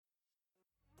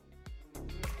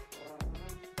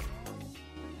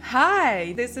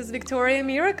Hi, this is Victoria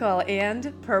Miracle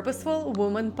and Purposeful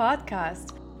Woman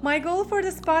Podcast. My goal for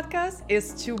this podcast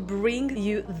is to bring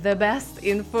you the best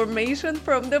information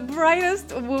from the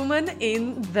brightest woman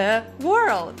in the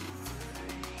world.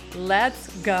 Let's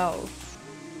go.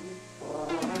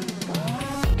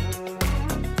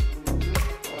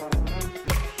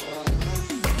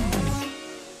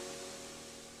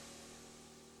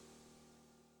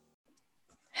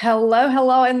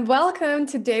 Hello, and welcome.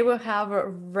 Today we have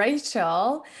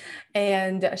Rachel,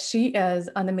 and she is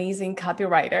an amazing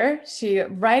copywriter.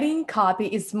 Writing copy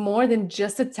is more than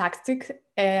just a tactics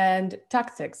and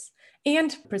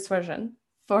persuasion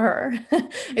for her.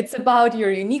 It's about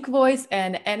your unique voice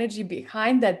and energy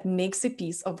behind that makes a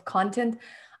piece of content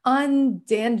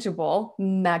untangible,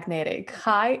 magnetic.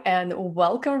 Hi, and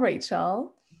welcome,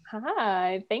 Rachel.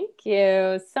 Hi, thank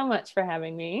you so much for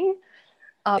having me.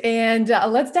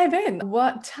 Let's dive in.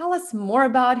 Tell us more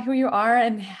about who you are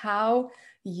and how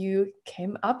you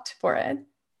came up for it.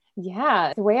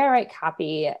 Yeah, the way I write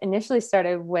copy initially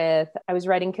started with I was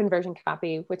writing conversion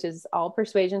copy, which is all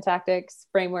persuasion tactics,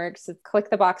 frameworks, click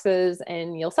the boxes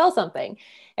and you'll sell something,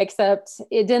 except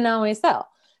it didn't always sell.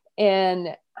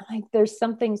 And I'm like, there's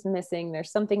something's missing.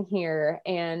 There's something here,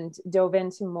 and dove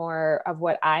into more of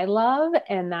what I love.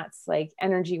 And that's like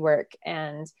energy work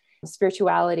and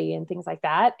spirituality and things like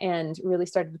that. And really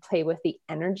started to play with the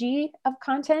energy of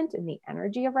content and the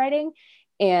energy of writing.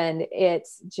 And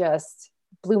it's just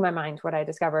blew my mind what I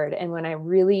discovered. And when I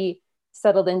really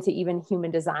settled into even human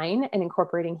design and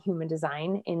incorporating human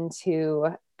design into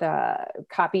the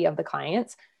copy of the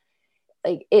clients,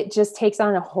 like it just takes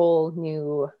on a whole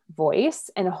new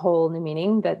voice and a whole new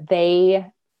meaning that they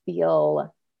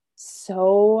feel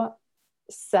so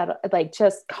settled, like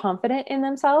just confident in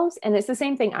themselves. And it's the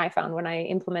same thing I found when I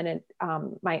implemented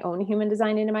my own human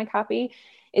design into my copy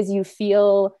is you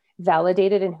feel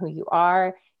validated in who you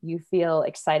are. You feel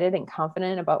excited and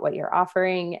confident about what you're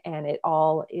offering. And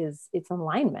it's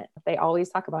alignment. They always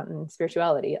talk about in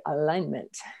spirituality,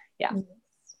 alignment. Yeah.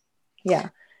 Yeah.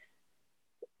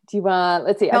 Do you want,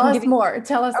 let's see. Tell us more.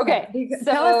 Tell us okay. More.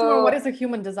 Tell us more. What is a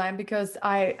human design? Because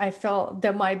I felt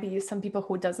there might be some people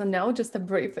who doesn't know, just a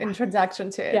brief introduction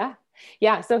to it.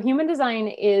 Yeah. So human design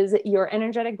is your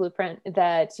energetic blueprint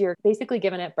that you're basically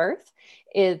given at birth.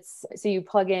 So you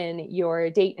plug in your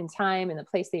date and time and the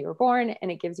place that you were born, and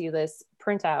it gives you this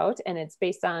printout, and it's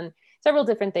based on several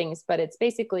different things, but it's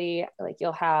basically like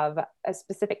you'll have a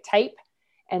specific type.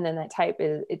 And then that type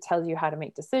it tells you how to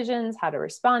make decisions, how to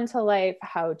respond to life,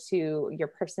 your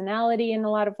personality in a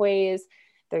lot of ways.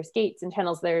 There's gates and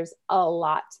channels. There's a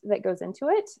lot that goes into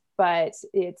it, but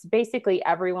it's basically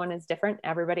everyone is different.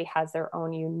 Everybody has their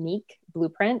own unique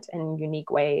blueprint and unique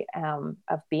way of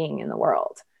being in the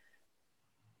world.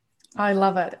 I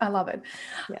love it.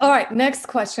 Yeah. All right. Next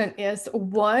question is,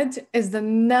 what is the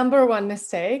number one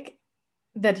mistake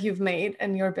that you've made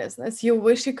in your business you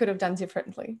wish you could have done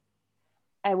differently?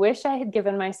 I wish I had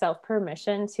given myself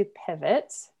permission to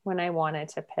pivot when I wanted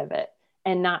to pivot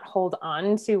and not hold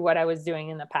on to what I was doing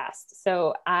in the past.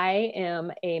 So I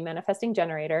am a manifesting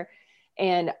generator,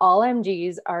 and all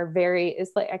MGs are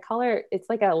it's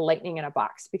like a lightning in a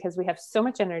box, because we have so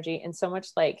much energy and so much,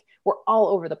 like, we're all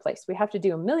over the place. We have to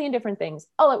do a million different things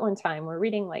all at one time. We're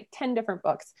reading like 10 different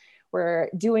books.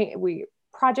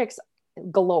 Projects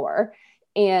galore.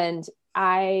 And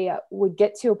I would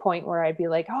get to a point where I'd be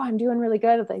like, oh, I'm doing really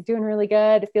good. Like doing really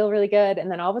good. I feel really good.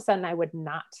 And then all of a sudden I would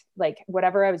not, like,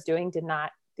 whatever I was doing did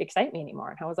not excite me anymore.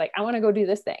 And I was like, I want to go do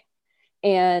this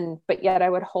thing. But yet I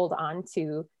would hold on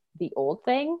to the old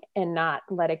thing and not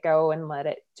let it go and let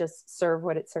it just serve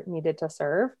what it needed to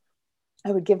serve.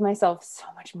 I would give myself so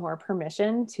much more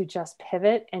permission to just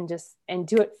pivot and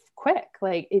do it quick.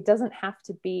 Like, it doesn't have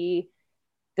to be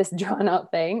this drawn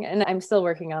out thing. And I'm still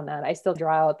working on that. I still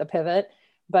draw out the pivot,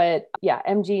 but yeah,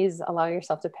 MGs, allow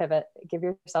yourself to pivot, give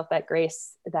yourself that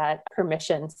grace, that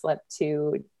permission slip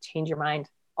to change your mind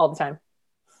all the time.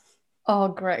 Oh,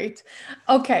 great.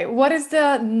 Okay. What is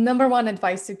the number one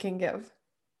advice you can give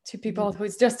to people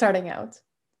who's just starting out?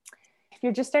 If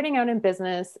you're just starting out in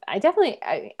business, I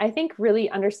think really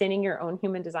understanding your own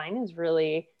human design is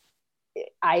really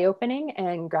eye-opening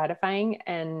and gratifying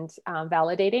and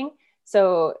validating.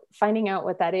 So finding out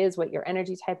what that is, what your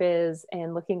energy type is,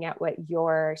 and looking at what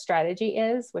your strategy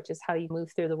is, which is how you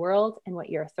move through the world, and what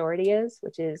your authority is,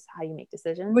 which is how you make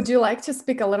decisions. Would you like to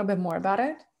speak a little bit more about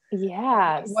it?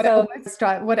 Yeah.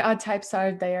 What types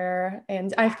are there?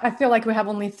 And I feel like we have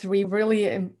only three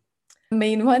really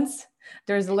main ones.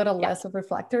 There's a little less of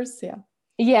reflectors. Yeah.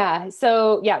 Yeah.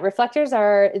 So yeah, reflectors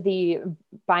are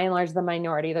by and large, the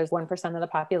minority. There's 1% of the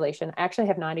population. I actually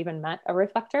have not even met a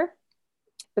reflector.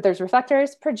 But there's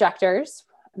reflectors, projectors,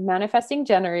 manifesting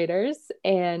generators,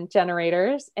 and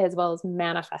generators, as well as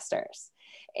manifestors.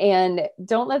 And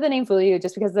don't let the name fool you.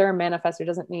 Just because they're a manifestor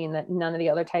doesn't mean that none of the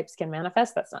other types can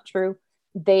manifest. That's not true.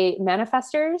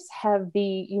 Manifestors have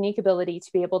the unique ability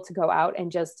to be able to go out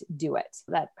and just do it.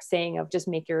 That saying of just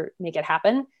make it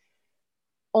happen.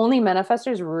 Only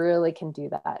manifestors really can do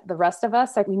that. The rest of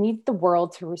us, like, we need the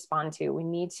world to respond to. We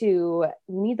need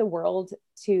the world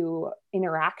to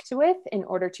interact with in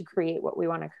order to create what we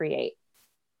want to create.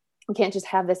 We can't just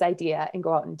have this idea and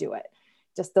go out and do it.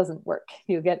 It just doesn't work.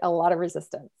 You get a lot of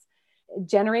resistance.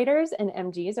 Generators and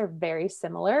MGs are very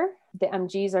similar. The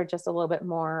MGs are just a little bit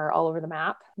more all over the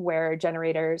map, where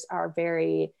generators are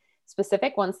very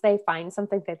specific. Once they find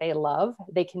something that they love,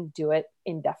 they can do it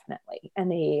indefinitely,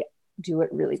 and they do it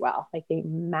really well. Like, they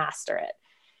master it.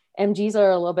 MGs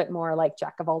are a little bit more like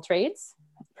jack of all trades.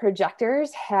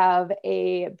 Projectors have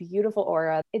a beautiful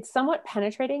aura. It's somewhat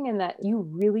penetrating in that you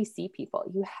really see people.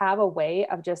 You have a way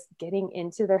of just getting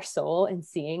into their soul and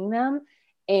seeing them.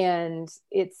 And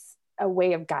it's a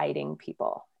way of guiding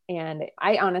people. And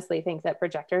I honestly think that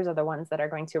projectors are the ones that are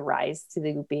going to rise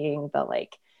to being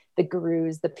the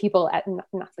gurus, the people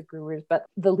not the gurus, but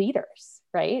the leaders,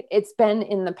 right? It's been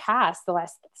in the past, the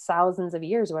last thousands of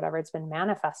years or whatever, it's been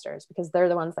manifestors, because they're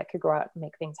the ones that could go out and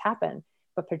make things happen.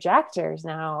 But projectors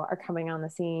now are coming on the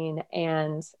scene.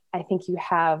 And I think you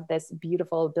have this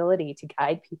beautiful ability to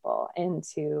guide people and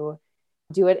to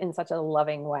do it in such a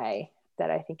loving way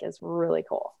that I think is really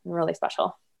cool and really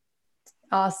special.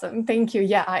 Awesome. Thank you.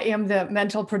 Yeah, I am the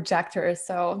mental projector.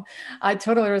 So I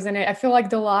totally resonate. I feel like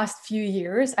the last few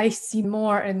years, I see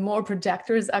more and more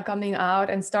projectors are coming out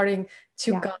and starting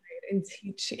to guide and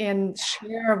teach and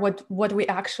share what we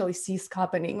actually see is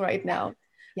happening right now.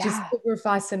 Yeah. Just super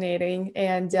fascinating.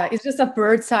 And it's just a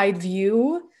bird's eye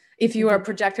view. If you are a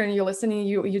projector and you're listening,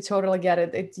 you totally get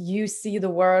it. You see the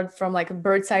world from like a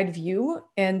bird's eye view,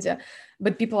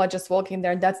 but people are just walking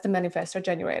there. That's the manifestor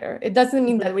generator. It doesn't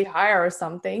mean that we hire or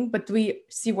something, but we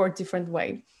see work different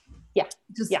way.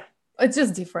 It's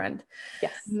just different.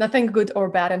 Yes. Nothing good or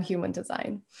bad in human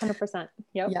design. 100%.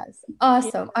 Yep. Yes.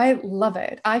 Awesome. Yeah. I love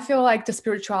it. I feel like the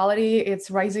spirituality, it's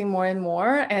rising more and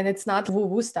more, and it's not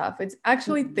woo-woo stuff. It's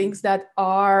actually things that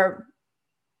are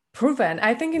proven.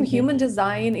 I think in human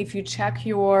design, if you check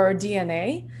your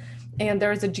DNA and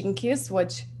there's a gene keys,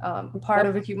 which part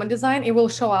of a human design, it will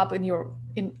show up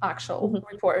in actual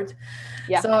report.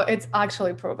 Yeah. So it's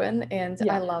actually proven, and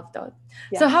I love that.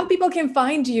 Yeah. So how people can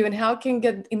find you and how can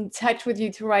get in touch with you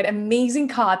to write amazing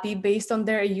copy based on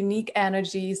their unique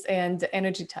energies and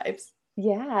energy types?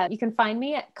 Yeah, you can find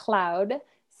me at Cloud,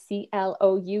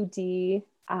 CLOUDNINE,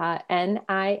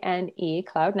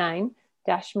 Cloud9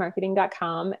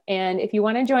 marketing.com. And if you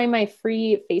want to join my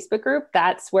free Facebook group,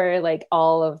 that's where like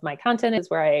all of my content is,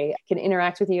 where I can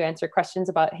interact with you, answer questions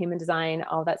about human design,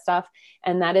 all that stuff.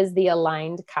 And that is the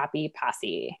Aligned Copy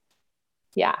Posse.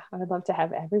 Yeah, I would love to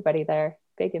have everybody there.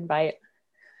 Big invite.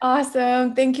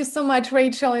 Awesome. Thank you so much,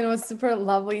 Rachel. It was super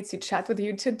lovely to chat with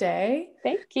you today.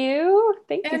 Thank you.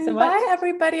 Thank you so much. Bye,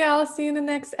 everybody. I'll see you in the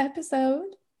next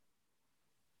episode.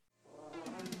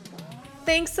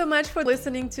 Thanks so much for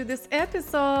listening to this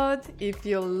episode. If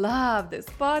you love this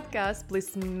podcast,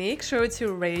 please make sure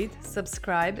to rate,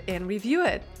 subscribe, and review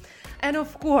it. And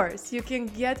of course, you can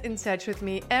get in touch with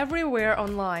me everywhere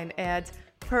online at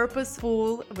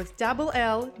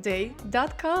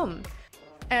purposefulday.com.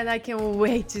 And I can't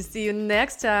wait to see you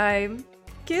next time.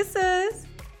 Kisses!